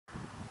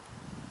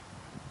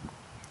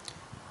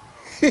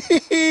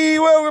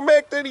Welcome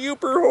back to the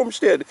Uper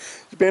Homestead.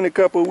 It's been a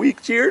couple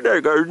weeks here and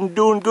our garden's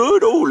doing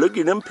good. Oh, look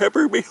at them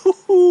pepper.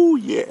 Oh,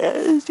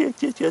 yes.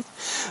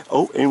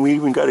 Oh, and we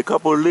even got a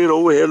couple of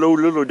hello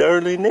little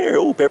darling there.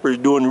 Oh, Pepper's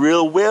doing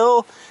real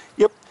well.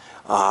 Yep.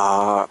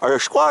 Our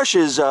squash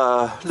is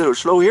a little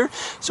slow here,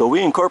 so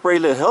we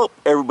incorporated to help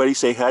everybody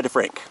say hi to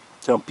Frank.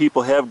 Some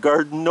people have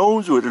garden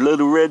gnomes with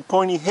little red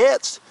pointy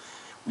hats.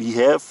 We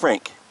have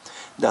Frank.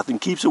 Nothing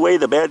keeps away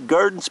the bad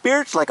garden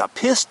spirits like a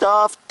pissed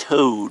off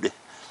toad.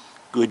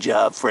 Good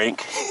job,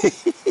 Frank.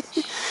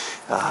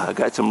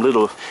 Got some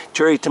little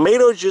cherry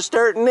tomatoes just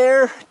starting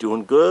there.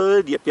 Doing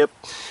good, yep.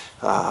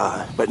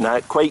 But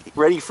not quite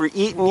ready for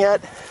eating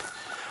yet.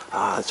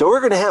 So we're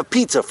gonna have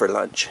pizza for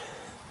lunch.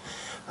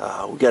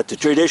 We got the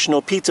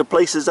traditional pizza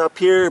places up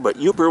here, but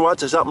Uper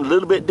wants something a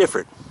little bit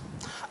different.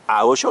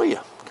 I will show you,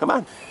 come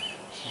on.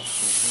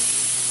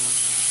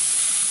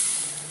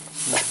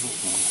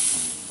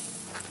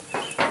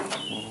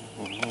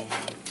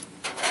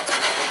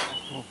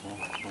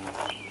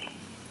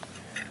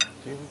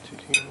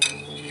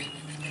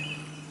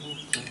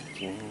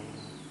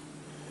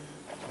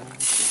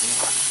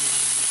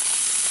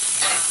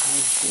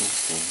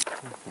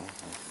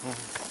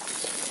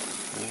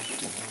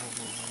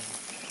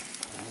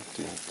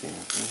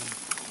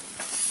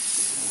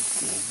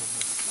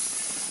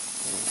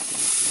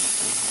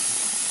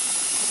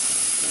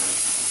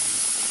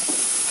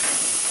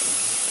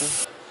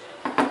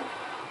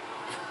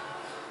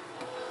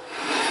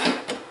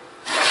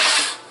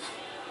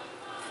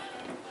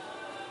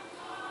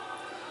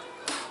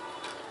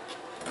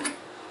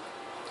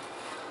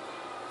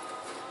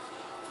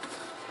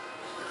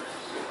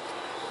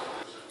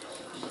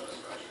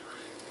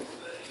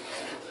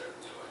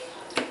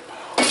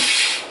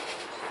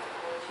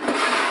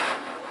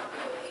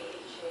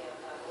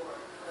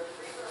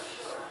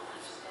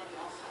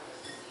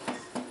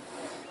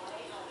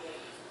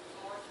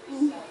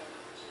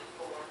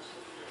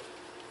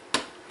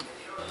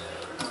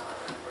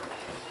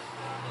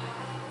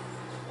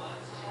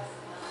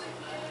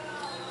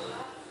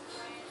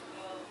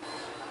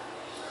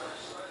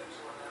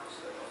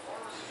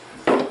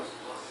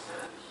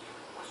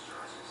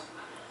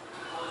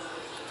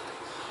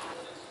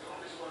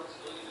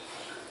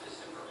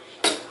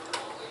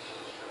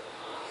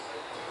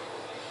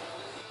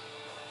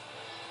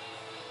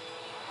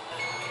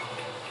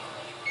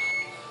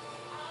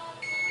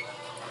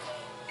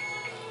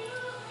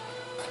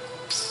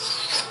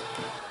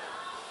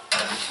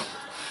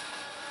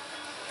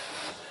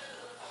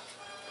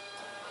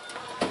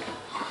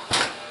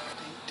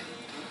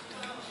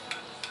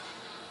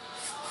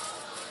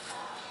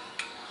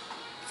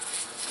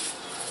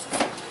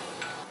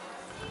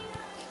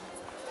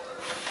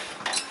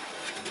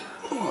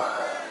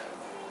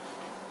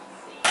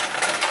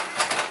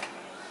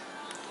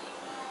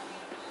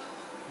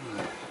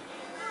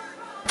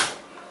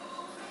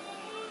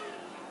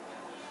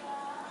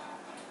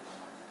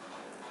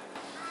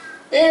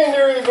 And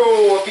there you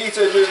go, a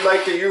pizza just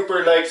like the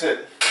Uper likes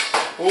it.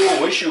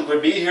 Oh, wish you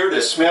could be here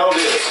to smell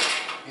this.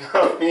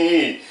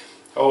 Yummy.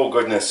 Oh,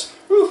 goodness.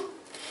 Whew.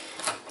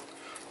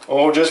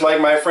 Oh, just like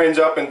my friends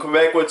up in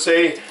Quebec would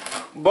say,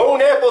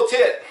 bone apple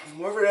tit.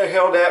 Whatever the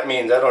hell that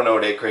means. I don't know,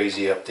 they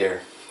crazy up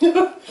there. I'm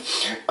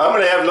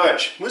going to have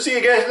lunch. We'll see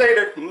you guys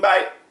later.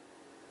 Bye.